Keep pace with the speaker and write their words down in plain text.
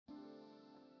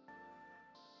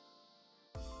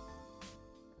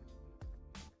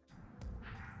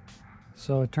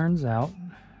So it turns out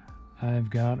I've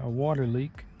got a water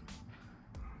leak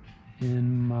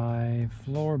in my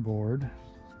floorboard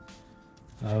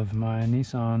of my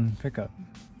Nissan Pickup.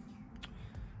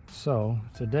 So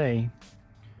today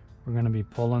we're going to be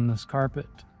pulling this carpet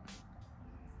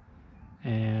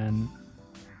and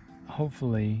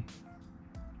hopefully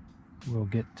we'll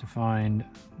get to find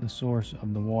the source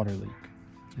of the water leak.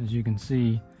 As you can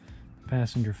see, the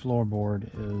passenger floorboard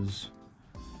is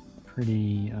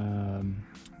pretty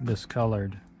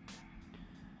discolored,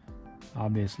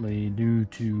 obviously due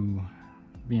to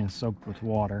being soaked with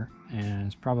water, and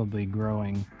it's probably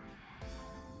growing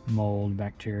mold,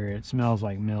 bacteria. It smells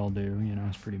like mildew, you know,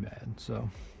 it's pretty bad. So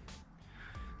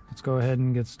let's go ahead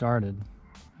and get started.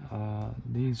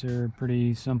 These are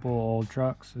pretty simple old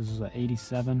trucks. This is an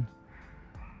 87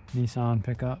 Nissan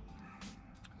Pickup.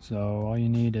 So all you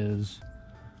need is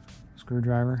a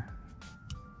screwdriver,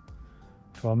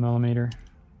 12mm,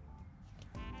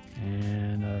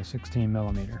 and a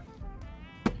 16mm.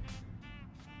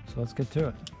 So let's get to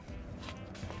it.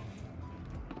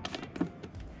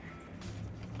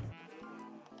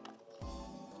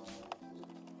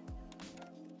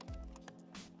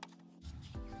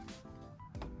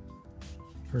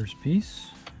 First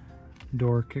piece,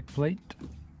 door kick plate.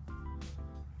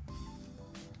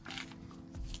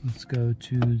 Let's go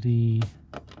to the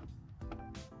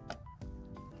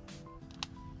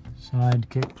side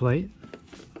kick plate.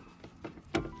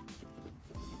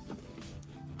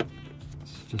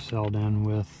 It's just held in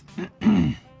with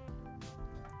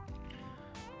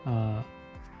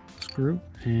screw,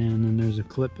 and then there's a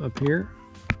clip up here.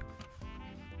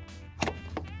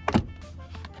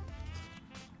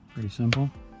 Pretty simple.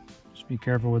 Just be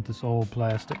careful with this old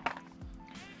plastic.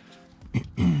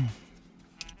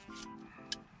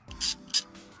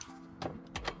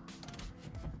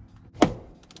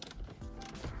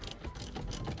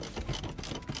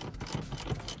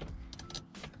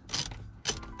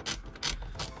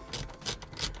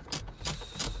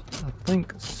 I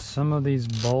think some of these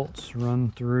bolts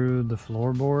run through the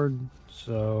floorboard,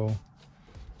 so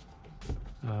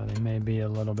they may be a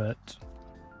little bit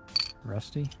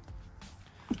rusty.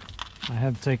 I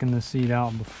have taken the seat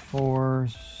out before,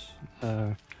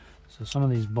 so some of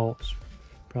these bolts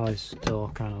probably still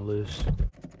kind of loose.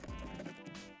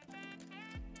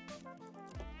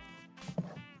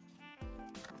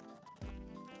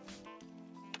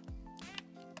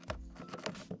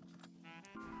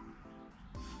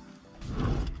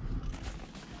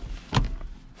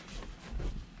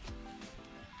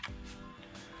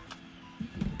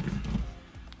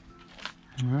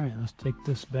 Alright, let's take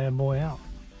this bad boy out.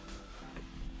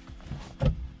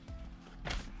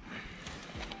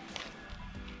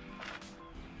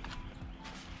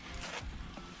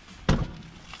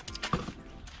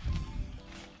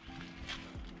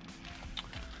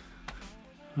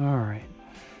 Alright,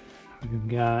 we've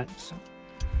got the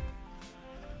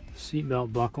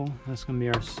seatbelt buckle. That's going to be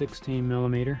our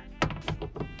 16mm.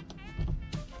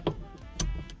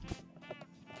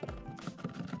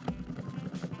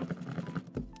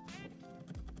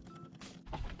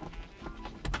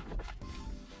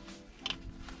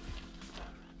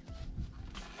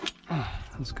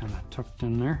 That's kind of tucked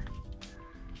in there.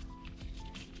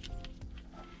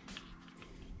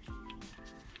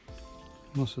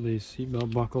 Most of these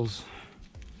seatbelt buckles,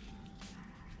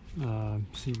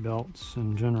 seat belts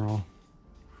in general,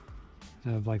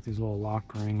 have like these little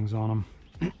lock rings on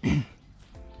them.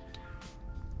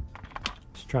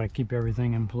 Just try to keep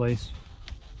everything in place.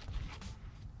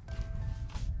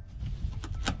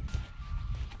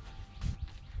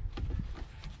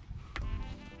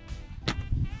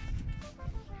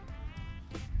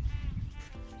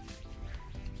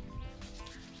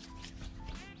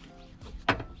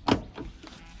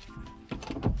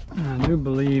 I do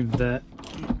believe that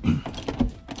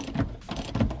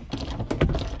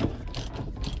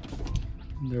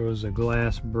there was a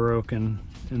glass broken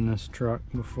in this truck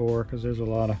before, because there's a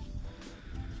lot of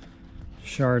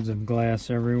shards of glass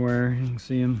everywhere. You can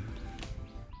see them.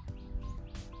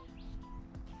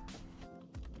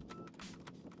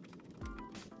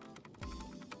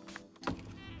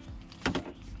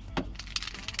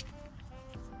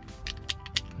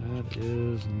 That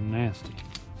is nasty.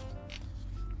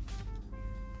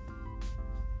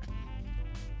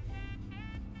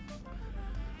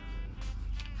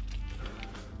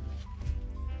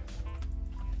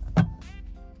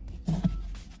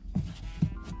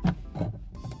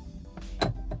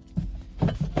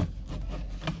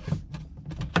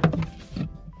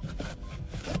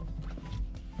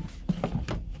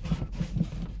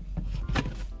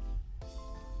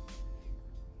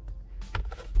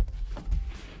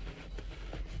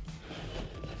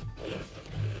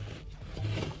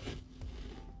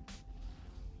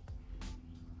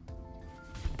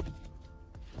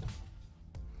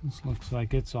 This looks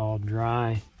like it's all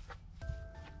dry.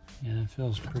 Yeah, it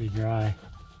feels pretty dry.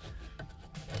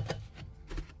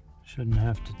 Shouldn't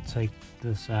have to take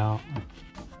this out.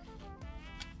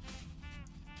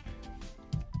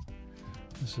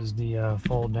 This is the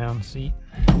fold down seat.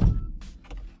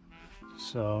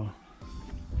 So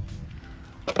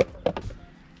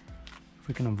if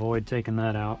we can avoid taking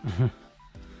that out,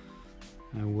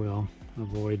 I will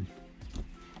avoid.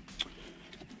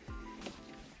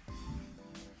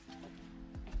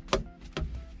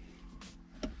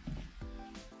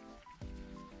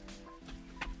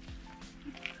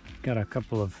 Got a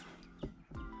couple of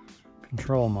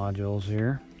control modules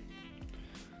here.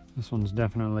 This one's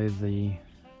definitely the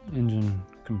engine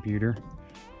computer.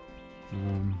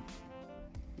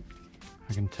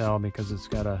 I can tell because it's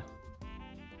got a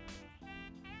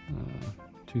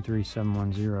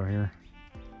 23710 here.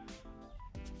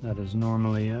 That is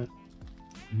normally a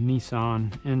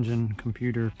Nissan engine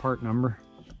computer part number.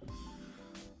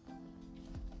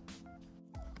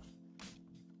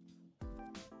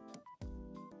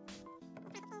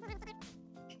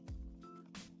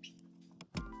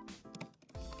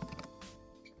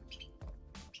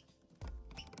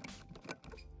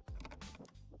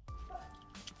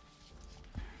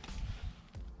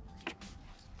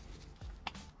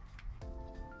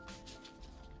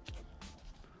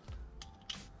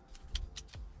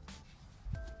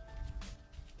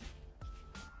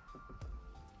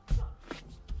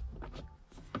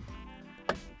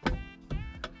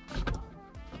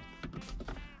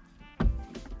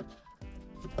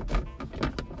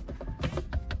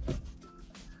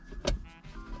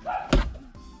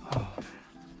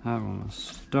 That one was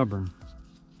stubborn.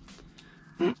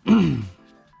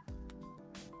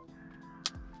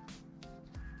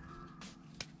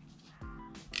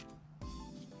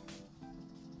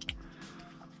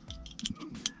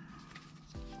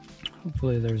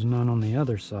 Hopefully there's none on the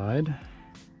other side.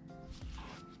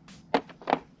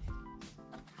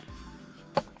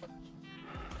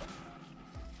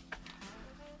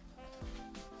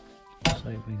 Looks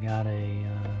like we got a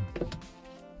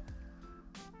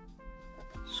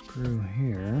screw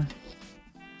here,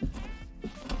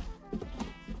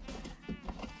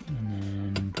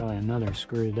 and then probably another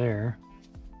screw there.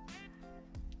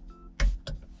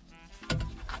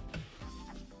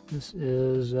 This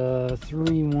is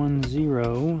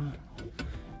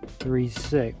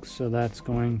 31036, so that's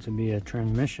going to be a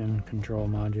transmission control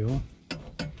module.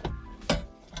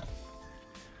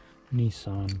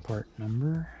 Nissan part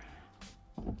number.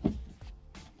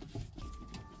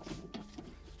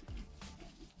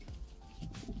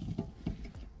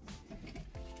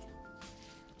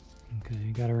 Okay,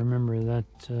 you gotta remember that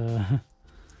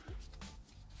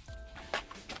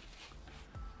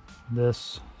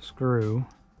this screw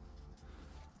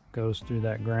goes through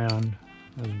that ground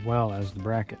as well as the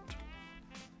bracket.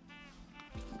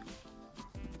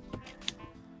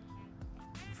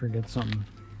 Forget something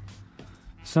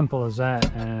simple as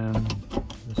that and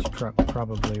this truck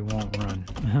probably won't run.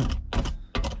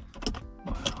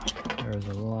 Wow, there's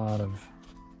a lot of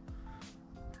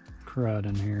crud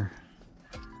in here.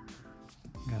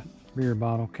 Got beer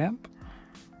bottle cap.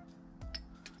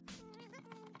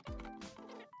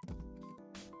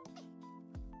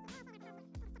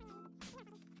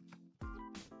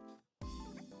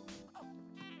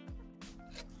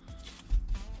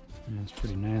 And it's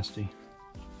pretty nasty.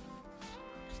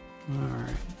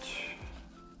 Alright.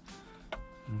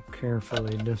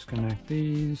 Carefully disconnect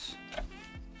these.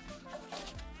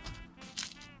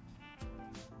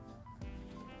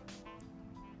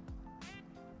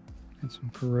 Got some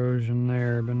corrosion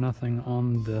there, but nothing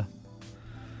on the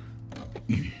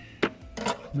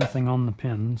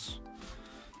pins,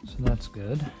 so that's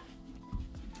good.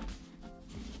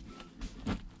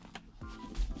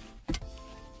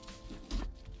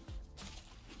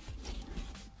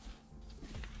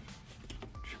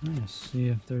 Trying to see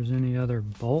if there's any other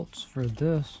bolts for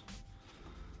this.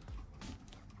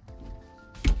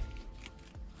 I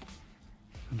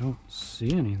don't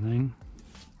see anything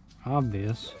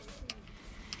obvious.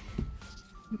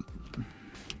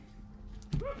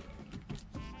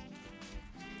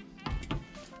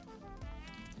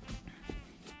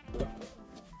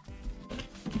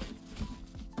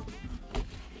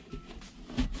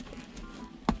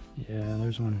 Yeah,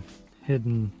 there's one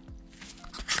hidden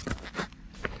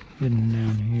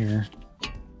down here.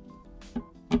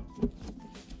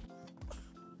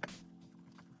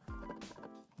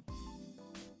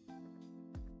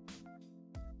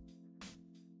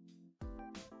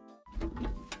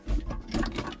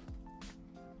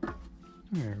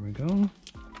 There we go.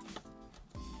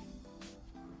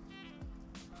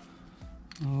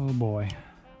 Oh boy,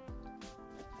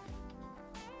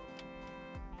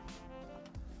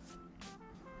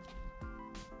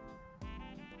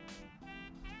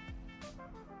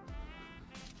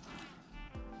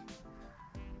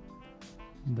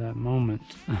 that moment.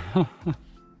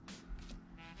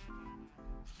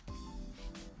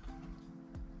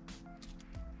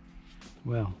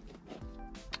 Well,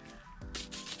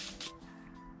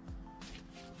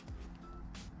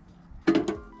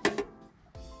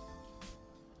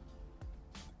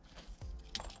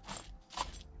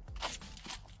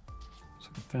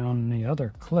 so I found the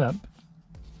other clip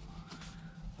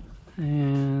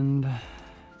and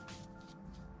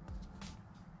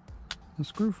the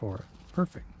screw for it.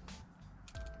 Perfect.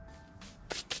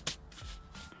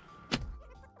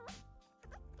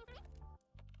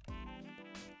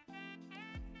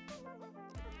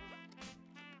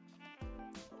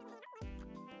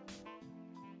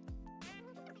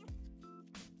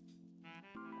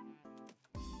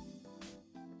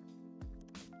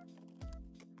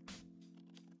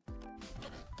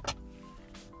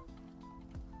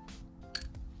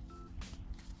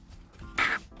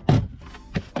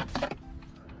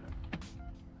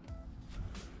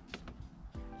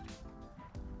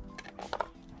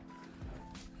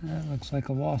 That looks like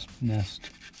a wasp nest.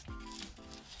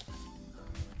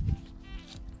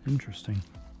 Interesting.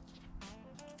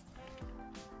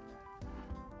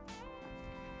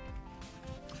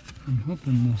 I'm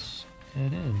hoping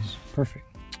it is. Perfect.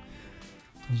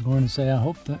 I was going to say I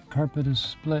hope that carpet is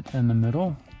split in the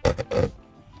middle.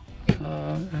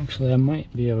 Actually, I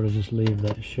might be able to just leave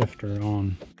that shifter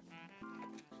on.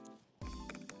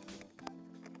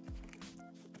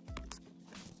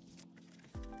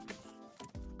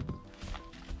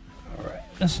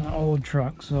 This is an old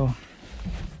truck, so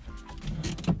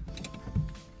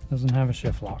doesn't have a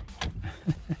shift lock.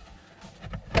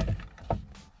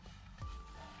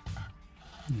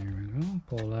 There we go.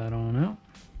 Pull that on out.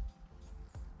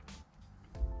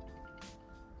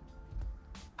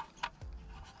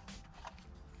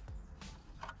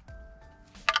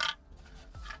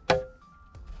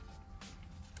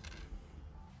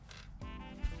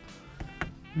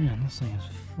 Man, this thing is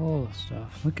full of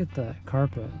stuff. Look at that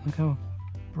carpet. Look how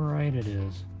bright it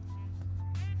is.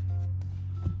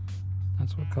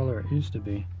 That's what color it used to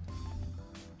be.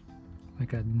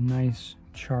 Like a nice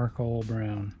charcoal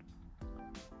brown.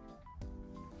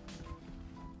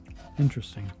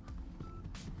 Interesting.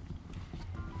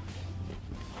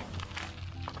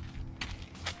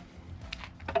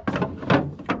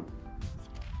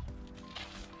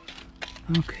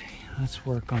 Okay, let's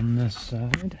work on this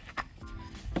side.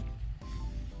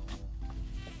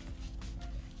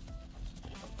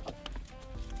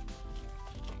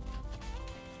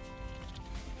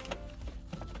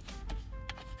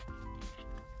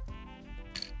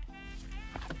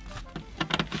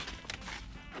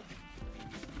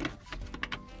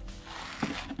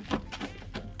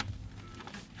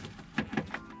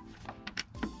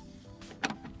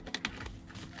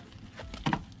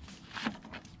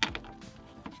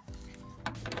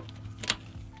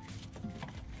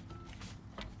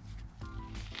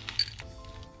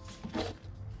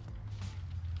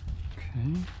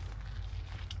 Okay.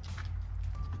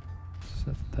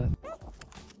 Set that.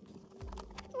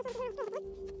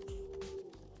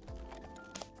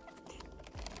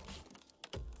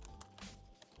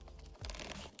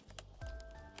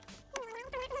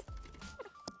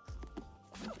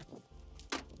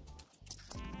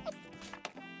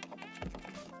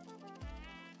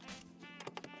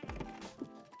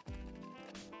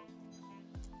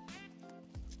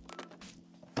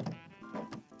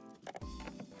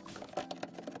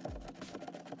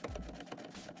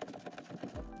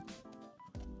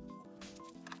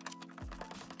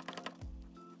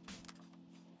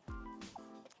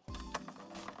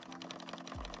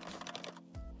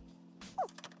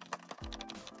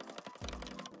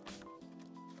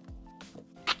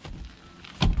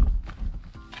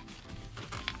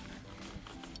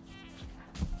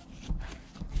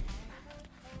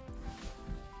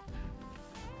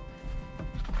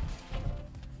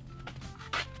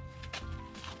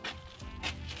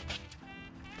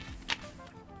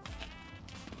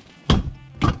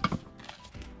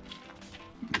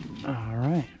 All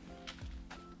right.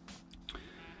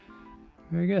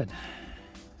 Very good.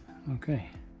 Okay.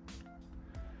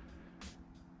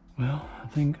 Well, I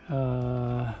think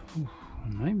I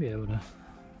might be able to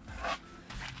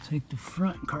take the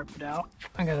front carpet out.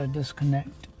 I gotta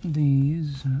disconnect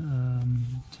these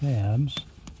tabs.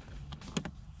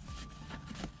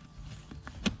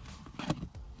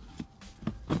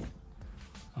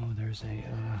 Oh, there's a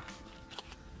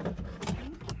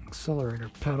accelerator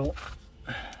pedal.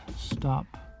 Stop.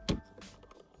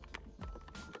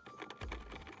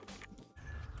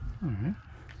 All right.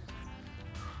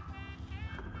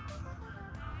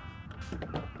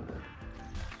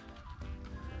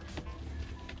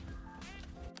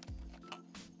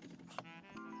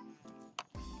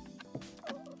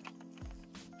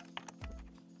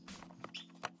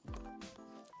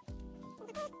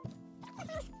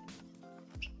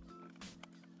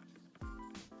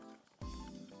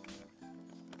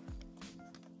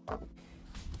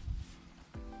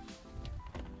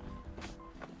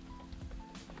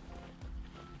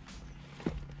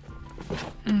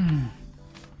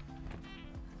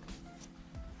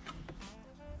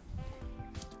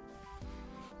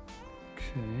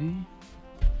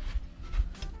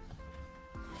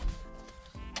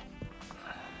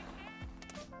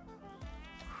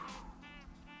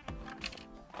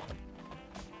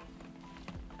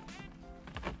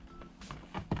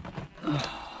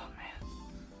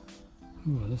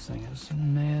 Ooh, this thing is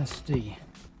nasty.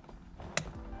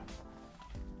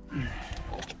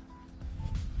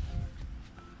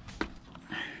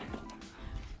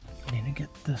 Need to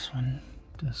get this one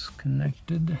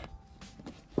disconnected.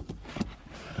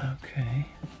 Okay.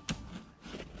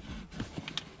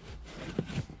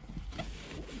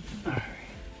 Alright,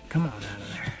 come on out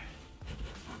of there.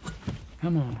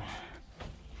 Come on.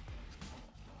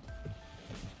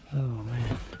 Oh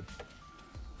man.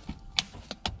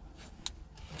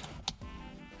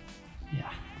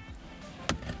 Yeah.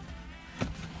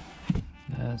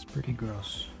 That's pretty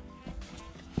gross.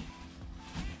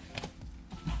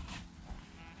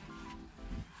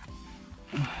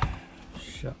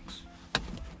 Shucks.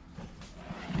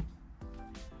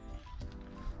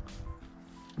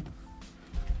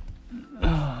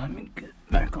 Let me get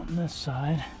back on this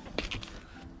side.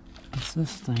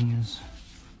 This thing is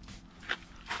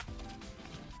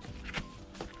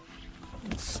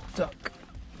stuck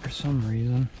for some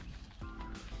reason.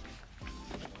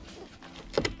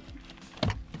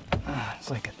 It's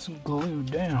like it's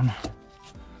glued down.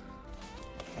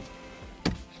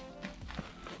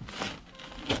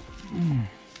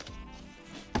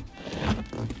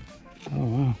 Oh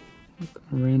wow, look,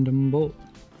 a random bolt.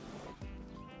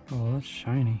 Oh, that's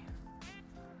shiny.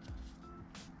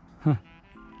 Huh.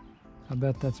 I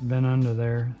bet that's been under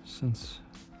there since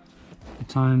the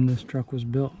time this truck was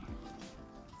built.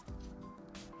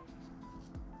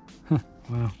 Huh,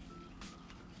 wow.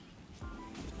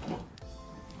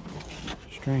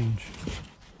 Strange.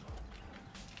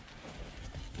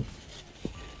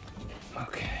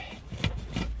 Okay.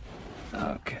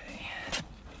 Okay.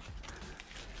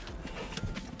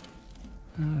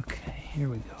 Okay, here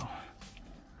we go.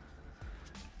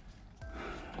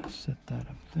 Set that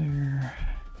up there.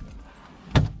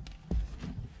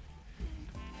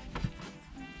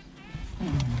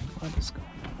 What is going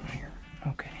on here?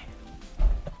 Okay.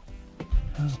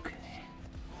 Okay.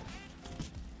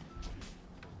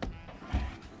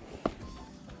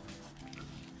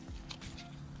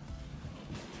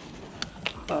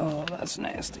 Oh, that's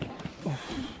nasty.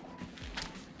 Oof.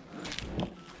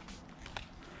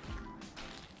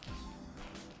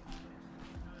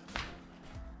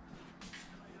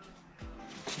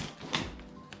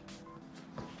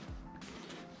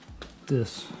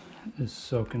 This is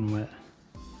soaking wet.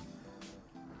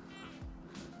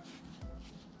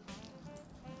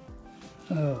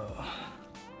 Oh,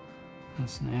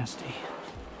 that's nasty.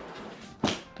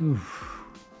 Oof.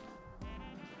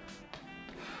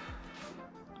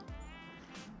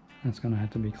 That's gonna have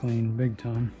to be cleaned big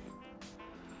time.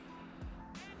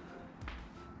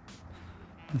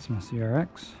 That's my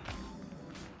CRX.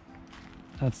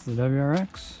 That's the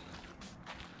WRX.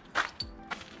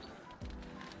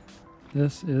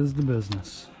 This is the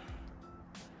business.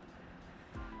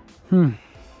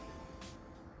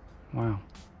 Wow.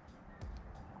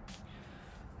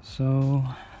 So,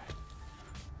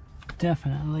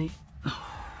 definitely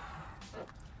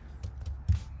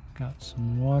got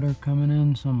some water coming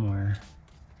in somewhere.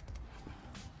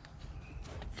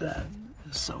 That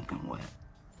is soaking wet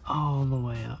all the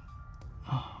way up.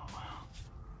 Oh, wow.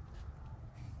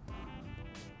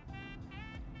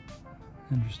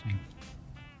 Interesting.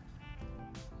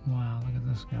 Wow, look at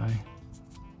this guy.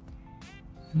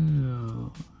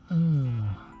 Ew.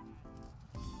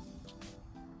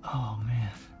 Oh,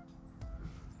 man.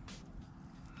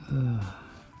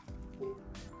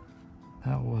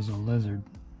 That was a lizard.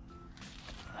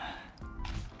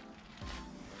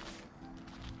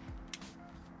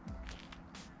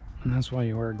 And that's why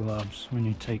you wear gloves when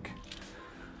you take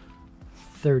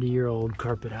 30-year-old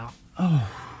carpet out. Oh.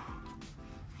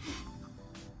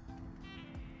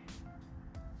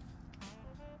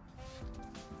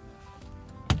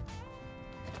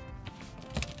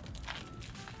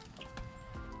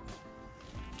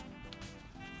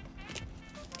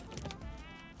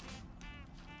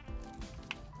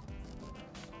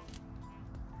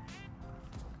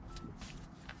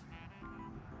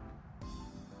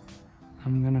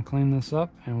 I'm gonna clean this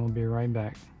up and we'll be right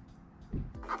back.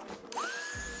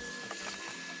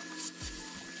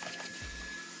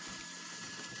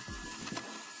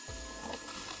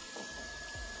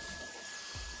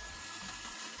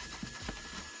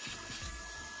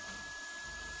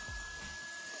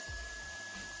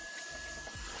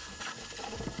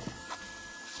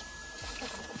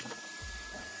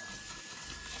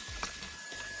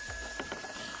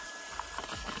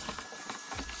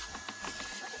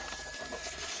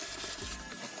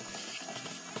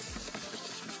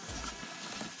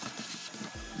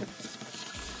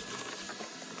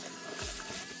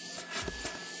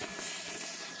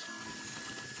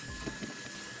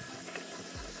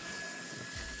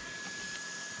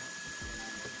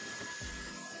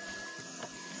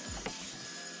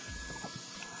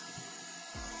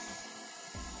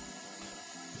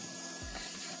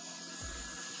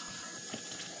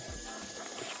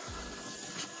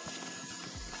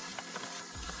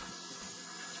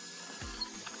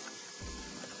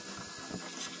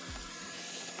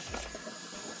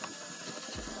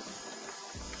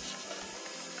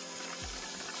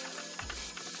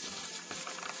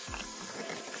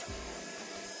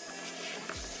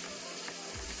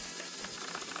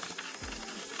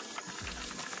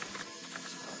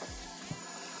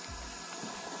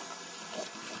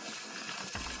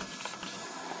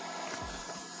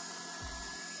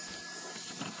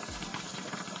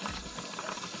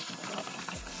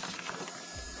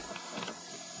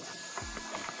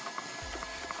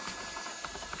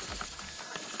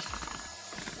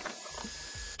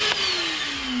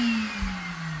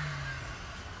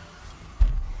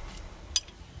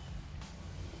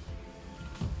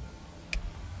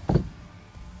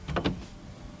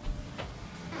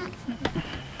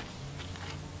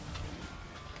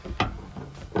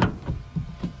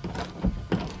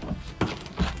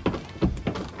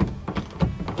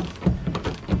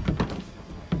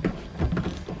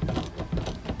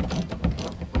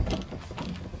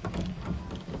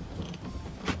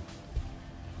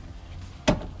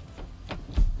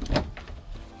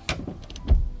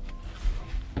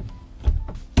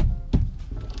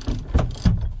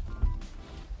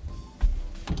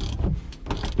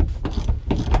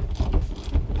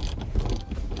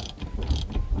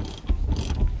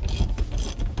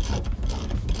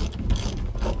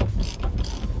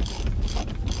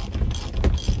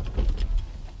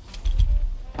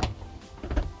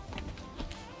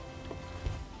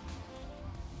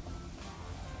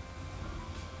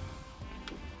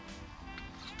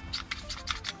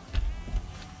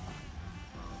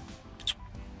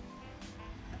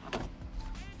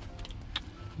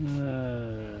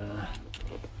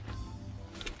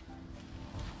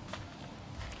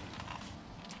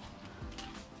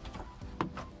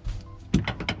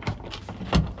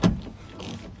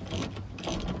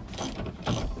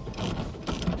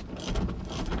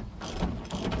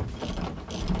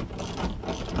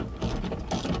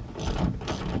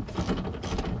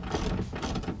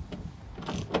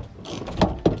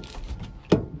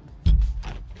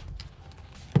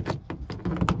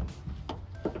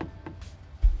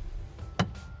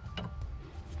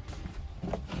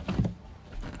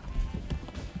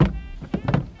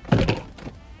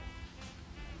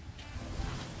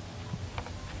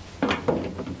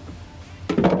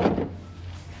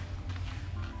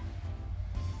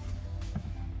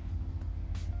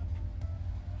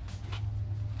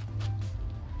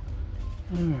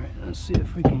 Alright, let's see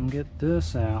if we can get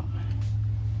this out.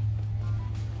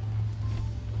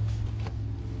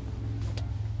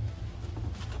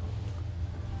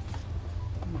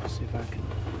 Let's see if I can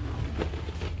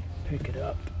pick it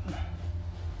up.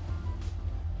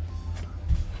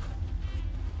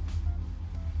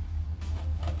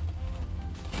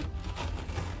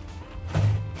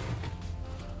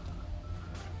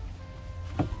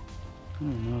 I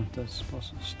don't know if that's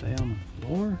supposed to stay on the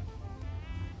floor.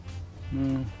 I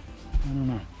don't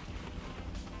know.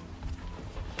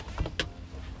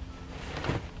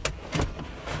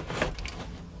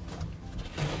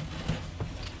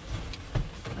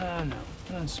 No,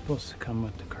 that's supposed to come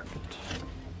with the carpet.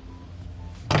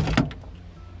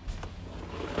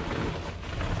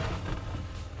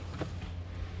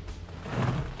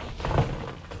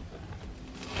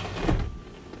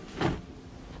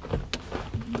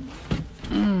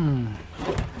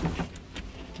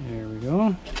 There we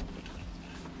go.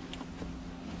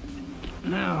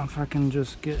 Now if I can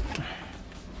just get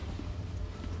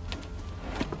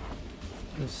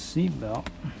the seat belt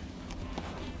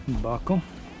buckle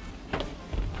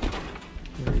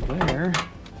through there,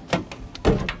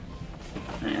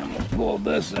 and we'll pull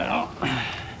this out.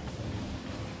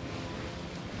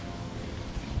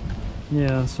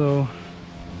 Yeah, so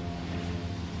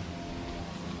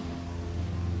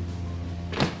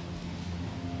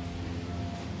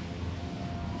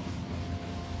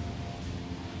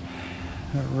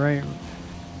that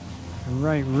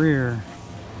right rear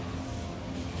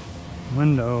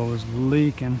window was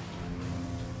leaking.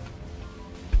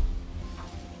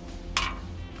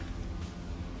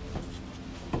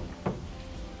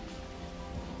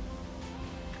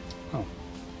 Oh,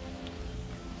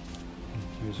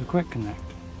 here's a quick connect.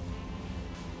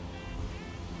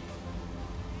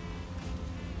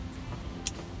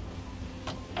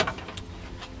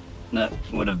 That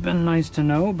would have been nice to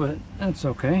know, but that's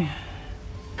okay.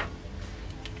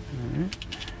 Alright,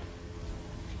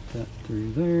 that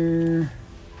through there,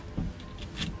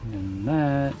 and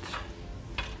that,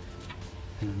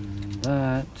 and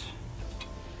that,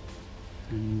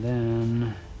 and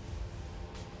then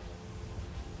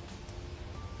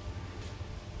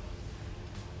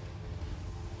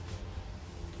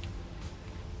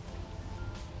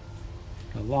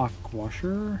the lock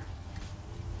washer.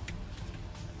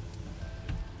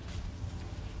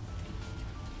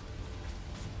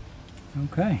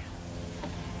 Okay.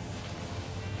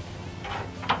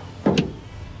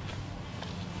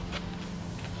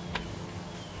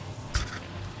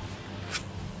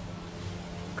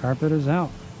 Carpet is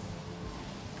out.